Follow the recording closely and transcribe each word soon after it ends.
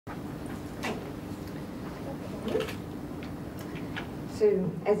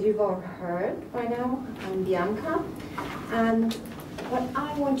So, as you've all heard by now, I'm Bianca, and what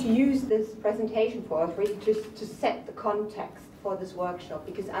I want to use this presentation for is really just to set the context for this workshop,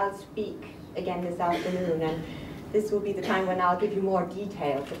 because I'll speak again this afternoon, and this will be the time when I'll give you more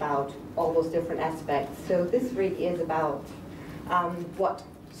details about all those different aspects. So this really is about what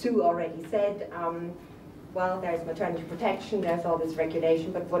Sue already said. Well, there's maternity protection, there's all this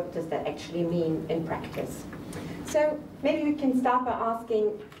regulation, but what does that actually mean in practice? So maybe we can start by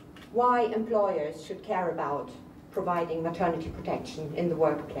asking why employers should care about providing maternity protection in the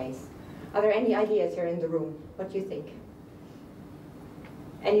workplace. Are there any ideas here in the room? What do you think?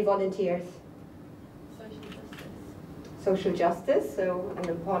 Any volunteers? Social justice. Social justice, so an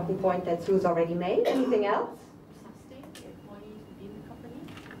important point that Sue's already made. Anything else? Sustain the employees within the company.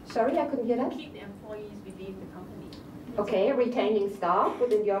 Sorry, I couldn't hear that. Keep the employees within the company. Okay, retaining staff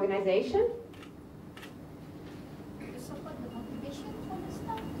within the organization. Support the motivation for the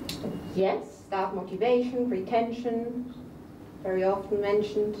staff. Yes, staff motivation, retention, very often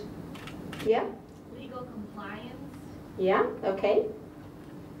mentioned. Yeah? Legal compliance. Yeah, okay.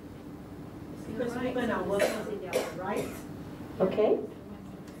 Because women are workers in their rights. Okay,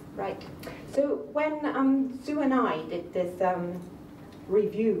 right. So when Sue and I did this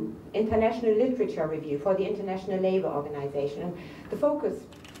review, international literature review for the International Labour Organization, and the focus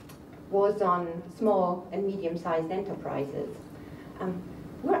was on small and medium-sized enterprises.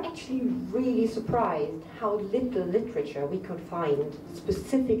 We're actually really surprised how little literature we could find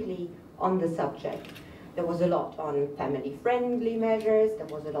specifically on the subject. There was a lot on family-friendly measures, there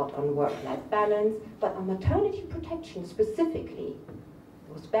was a lot on work-life balance, but on maternity protection specifically,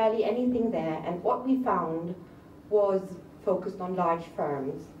 there was barely anything there, and what we found was focused on large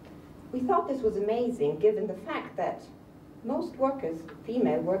firms. We thought this was amazing given the fact that most workers,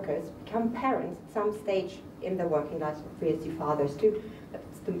 female workers, become parents at some stage in their working lives, obviously fathers too, but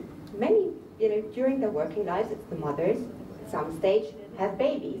it's the many, during their working lives, it's the mothers, at some stage, have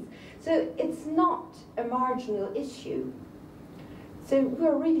babies. So it's not a marginal issue. So we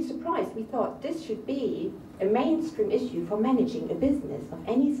were really surprised. We thought this should be a mainstream issue for managing a business of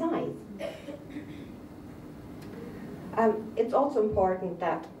any size. It's also important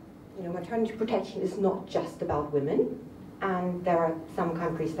that maternity protection is not just about women, and there are some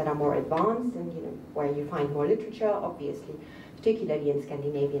countries that are more advanced and where you find more literature, obviously, particularly in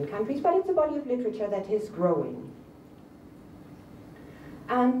Scandinavian countries, but it's a body of literature that is growing.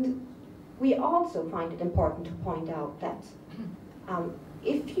 And we also find it important to point out that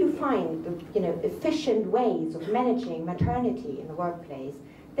if you find efficient ways of managing maternity in the workplace,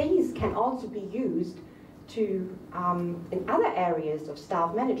 these can also be used to in other areas of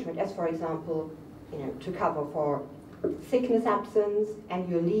staff management, as for example, to cover for sickness absence,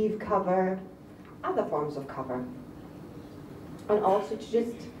 annual leave cover, other forms of cover. And also to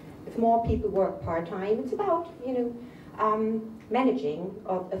just, if more people work part-time, it's about, managing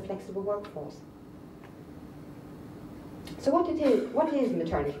of a flexible workforce. So what is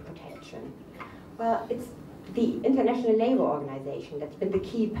maternity protection? Well, it's the International Labour Organization that's been the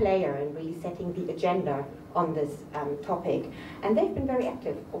key player in really setting the agenda on this topic. And they've been very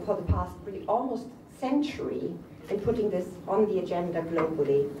active for the past really almost century in putting this on the agenda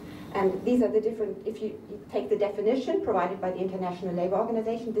globally. And these are the different, if you take the definition provided by the International Labour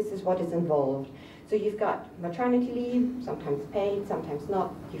Organization, this is what is involved. So you've got maternity leave, sometimes paid, sometimes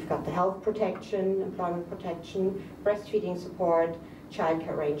not. You've got the health protection, employment protection, breastfeeding support,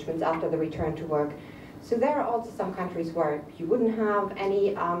 childcare arrangements after the return to work. So there are also some countries where you wouldn't have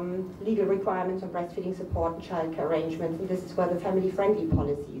any legal requirements on breastfeeding support and childcare arrangements, and this is where the family-friendly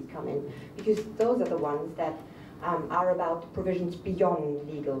policies come in, because those are the ones that are about provisions beyond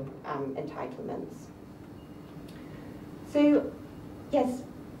legal entitlements. So, yes,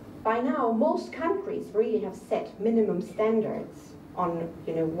 by now most countries really have set minimum standards on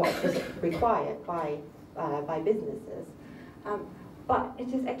what is required by businesses. But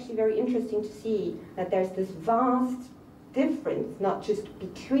it is actually very interesting to see that there's this vast difference, not just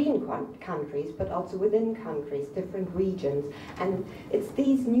between countries, but also within countries, different regions. And it's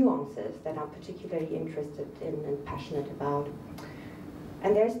these nuances that I'm particularly interested in and passionate about.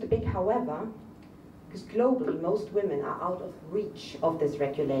 And there's the big however, because globally most women are out of reach of this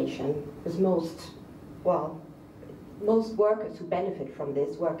regulation, because most workers who benefit from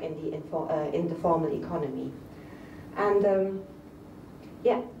this work in the formal economy. And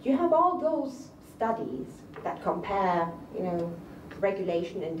yeah, you have all those studies that compare,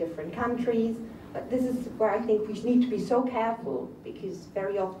 regulation in different countries. But this is where I think we need to be so careful, because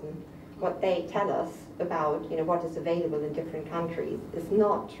very often what they tell us about what is available in different countries is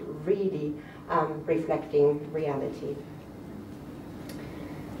not really reflecting reality.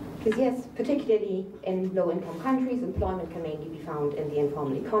 Because yes, particularly in low-income countries, employment can mainly be found in the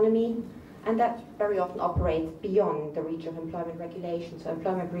informal economy, and that very often operates beyond the reach of employment regulation. So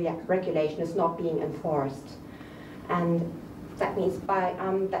employment regulation is not being enforced. And that means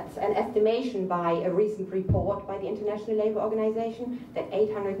that's an estimation by a recent report by the International Labour Organization that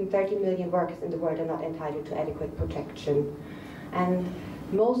 830 million workers in the world are not entitled to adequate protection. And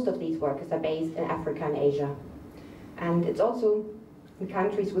most of these workers are based in Africa and Asia. And it's also in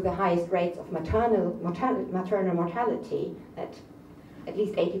countries with the highest rates of maternal mortality that at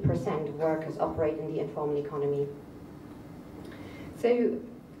least 80% of workers operate in the informal economy. So,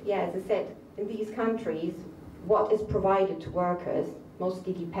 yeah, as I said, in these countries, what is provided to workers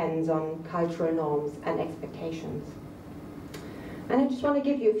mostly depends on cultural norms and expectations. And I just want to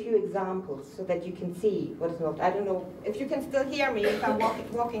give you a few examples so that you can see what is not. I don't know if you can still hear me if I'm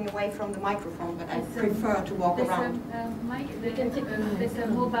walking away from the microphone, but I prefer to walk around. There's a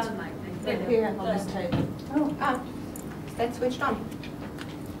mobile mic. Here on this table. Oh, is that switched on?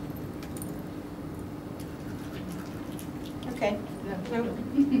 Okay. No?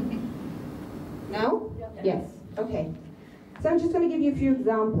 No? Yes. Okay. So I'm just going to give you a few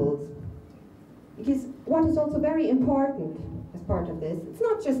examples. Because what is also very important as part of this, it's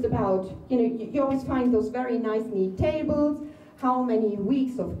not just about, you always find those very nice, neat tables, how many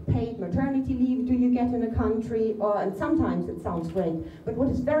weeks of paid maternity leave do you get in a country, and sometimes it sounds great, but what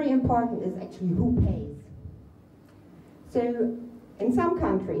is very important is actually who pays. So in some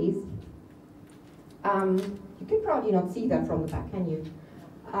countries, you can probably not see that from the back, can you?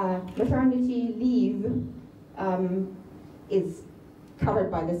 Maternity leave is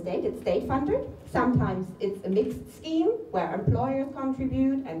covered by the state, it's state funded. Sometimes it's a mixed scheme where employers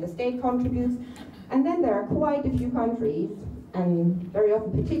contribute and the state contributes. And then there are quite a few countries, and very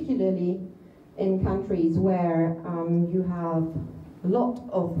often particularly in countries where you have a lot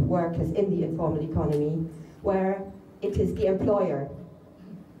of workers in the informal economy, where it is the employer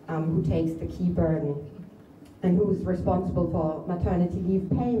who takes the key burden and who is responsible for maternity leave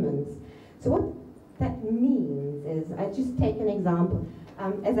payments. So what that means is, I just take an example,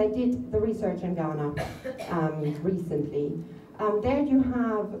 as I did the research in Ghana recently. There you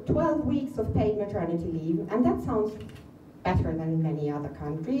have 12 weeks of paid maternity leave, and that sounds better than in many other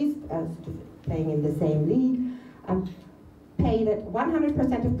countries, as playing in the same league. Paid at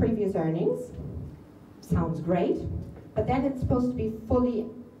 100% of previous earnings, sounds great, but then it's supposed to be fully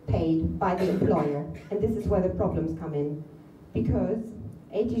paid by the employer, and this is where the problems come in, because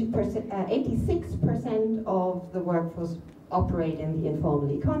 86% of the workforce operate in the informal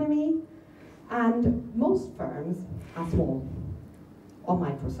economy, and most firms are small or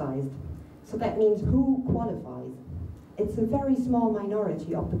micro-sized. So that means who qualifies? It's a very small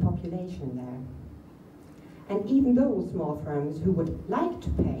minority of the population there. And even those small firms who would like to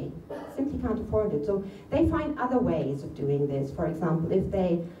pay simply can't afford it. So they find other ways of doing this. For example, if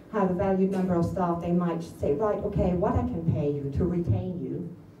they have a valued member of staff, they might say, right, okay, what I can pay you to retain you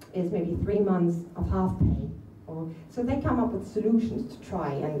is maybe 3 months of half pay. So they come up with solutions to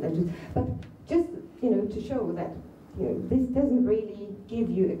try but just to show that this doesn't really give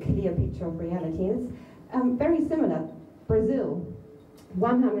you a clear picture of reality. And it's very similar. Brazil,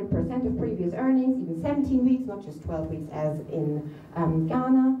 100% of previous earnings, even 17 weeks, not just 12 weeks as in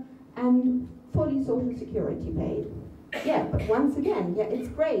Ghana, and fully social security paid. Yeah, but once again, yeah, it's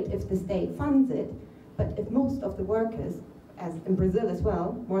great if the state funds it, but if most of the workers, as in Brazil as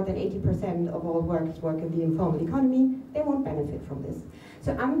well, more than 80% of all workers work in the informal economy, they won't benefit from this.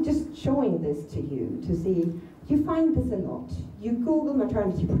 So I'm just showing this to you to see, you find this a lot. You Google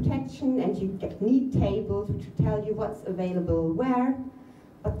maternity protection and you get neat tables which tell you what's available where,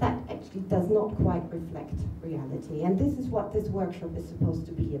 but that actually does not quite reflect reality. And this is what this workshop is supposed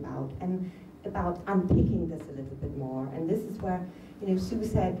to be about, and about unpicking this a little bit more. And this is where, Sue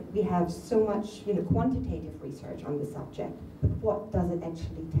said we have so much, quantitative research on the subject, but what does it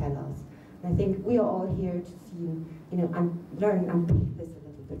actually tell us? And I think we are all here to see, learn and unpick this a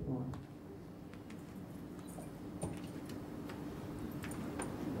little bit more.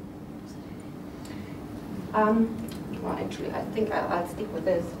 Well, actually, I think I'll stick with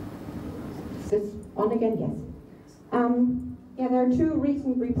this. Is this on again? Yes. Yeah, there are two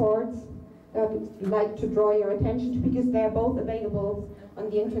recent reports that I would like to draw your attention to because they're both available on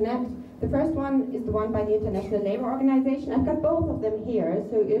the internet. The first one is the one by the International Labour Organization. I've got both of them here,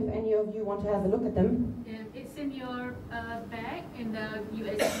 so if any of you want to have a look at them. It's in your bag in the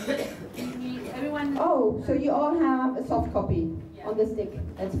USB. Everyone. Oh, so you all have a soft copy on the stick.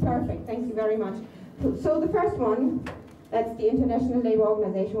 That's perfect. Thank you very much. So the first one, that's the International Labour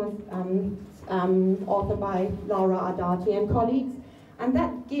Organization, was authored by Laura Ardati and colleagues, and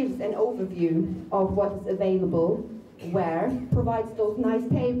that gives an overview of what is available where, provides those nice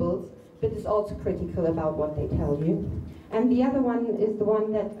tables, but is also critical about what they tell you. And the other one is the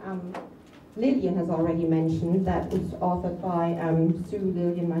one that Lillian has already mentioned, that is authored by Sue,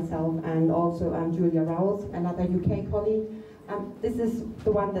 Lillian, myself, and also Julia Rowles, another UK colleague. This is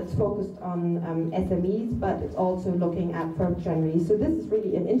the one that's focused on SMEs, but it's also looking at firms generally. So this is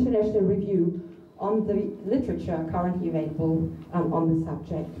really an international review on the literature currently available on the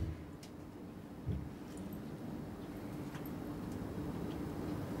subject.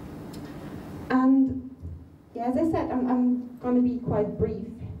 And yeah, as I said, I'm going to be quite brief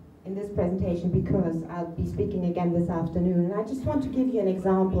in this presentation because I'll be speaking again this afternoon. And I just want to give you an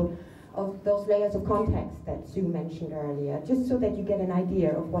example of those layers of context that Sue mentioned earlier, just so that you get an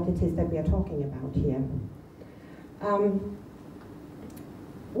idea of what it is that we are talking about here.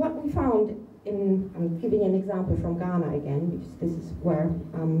 What we found I'm giving an example from Ghana again, because this is where,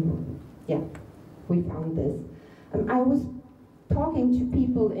 we found this. I was talking to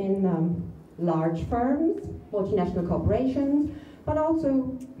people in large firms, multinational corporations, but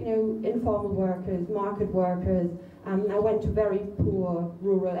also, informal workers, market workers. I went to very poor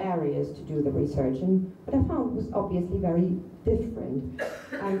rural areas to do the research, and what I found was obviously very different.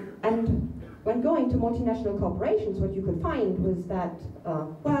 And when going to multinational corporations, what you could find was that,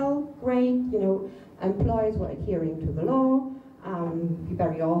 great, employers were adhering to the law.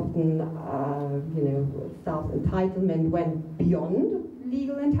 Very often, self-entitlement went beyond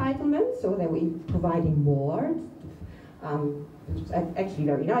legal entitlement, so they were providing more. It was actually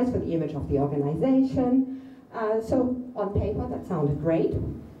very nice for the image of the organization. So on paper, that sounded great.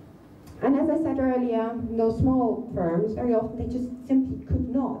 And as I said earlier, those small firms, very often they just simply could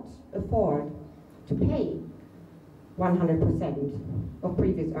not afford to pay 100% of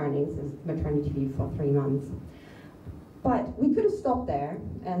previous earnings as maternity leave for 3 months. But we could have stopped there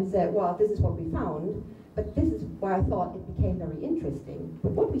and said, well, this is what we found, but this is where I thought it became very interesting.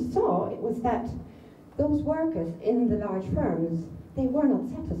 But what we saw, it was that those workers in the large firms, they were not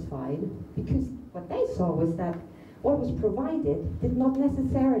satisfied, because what they saw was that what was provided did not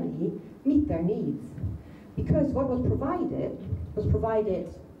necessarily meet their needs. Because what was provided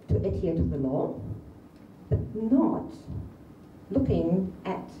to adhere to the law, but not looking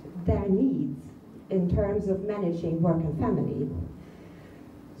at their needs in terms of managing work and family.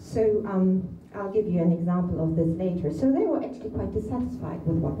 So I'll give you an example of this later. So they were actually quite dissatisfied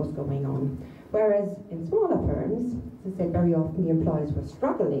with what was going on. Whereas in smaller firms, as I said, very often the employers were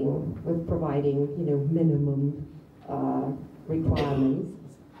struggling with providing, minimum requirements,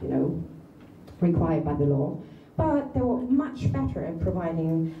 required by the law. But they were much better at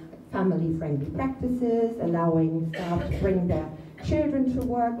providing family-friendly practices, allowing staff to bring their children to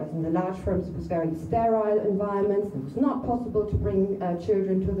work, whereas in the large firms it was very sterile environments. It was not possible to bring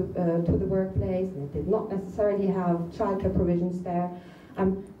children to the workplace, and it did not necessarily have childcare provisions there.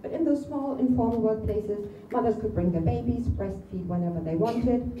 But in those small informal workplaces, mothers could bring their babies, breastfeed whenever they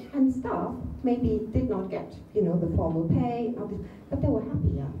wanted, and staff maybe did not get, the formal pay, but they were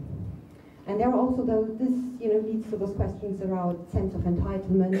happier. And there are also this, leads to those questions around sense of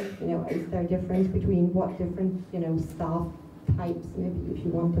entitlement. Is there a difference between what different, staff types, maybe if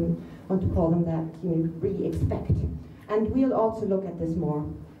you want to call them that, really expect. And we'll also look at this more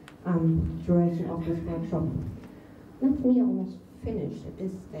duration of this workshop. That's me almost finished at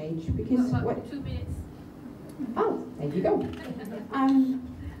this stage, because about 2 minutes. Oh, there you go.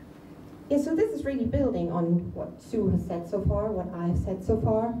 So this is really building on what Sue has said so far, what I've said so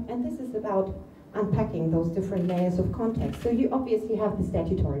far, and this is about unpacking those different layers of context. So you obviously have the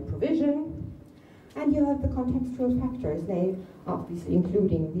statutory provision, and you have the contextual factors. They obviously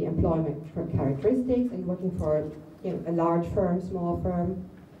including the employment characteristics. Are you working for a large firm, small firm,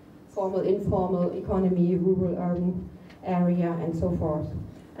 formal, informal economy, rural, urban area, and so forth.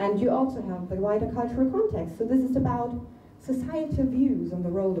 And you also have the wider cultural context. So this is about societal views on the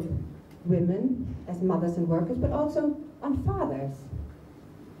role of women as mothers and workers, but also on fathers.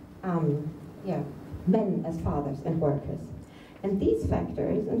 Men as fathers and workers. And these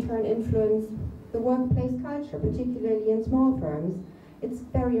factors in turn influence the workplace culture, particularly in small firms. It's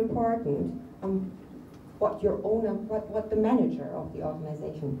very important what the manager of the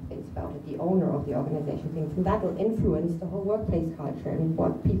organization thinks about it, the owner of the organization thinks, and that will influence the whole workplace culture and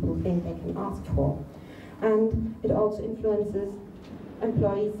what people think they can ask for. And it also influences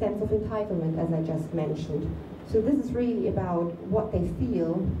employees' sense of entitlement, as I just mentioned. So this is really about what they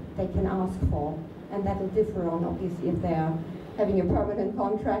feel they can ask for, and that will differ on obviously if they're having a permanent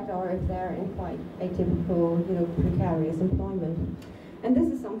contract or if they're in quite atypical, precarious employment. And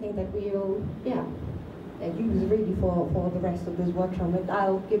this is something that we will, use really for the rest of this workshop. But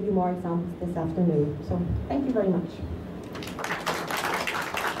I'll give you more examples this afternoon. So thank you very much.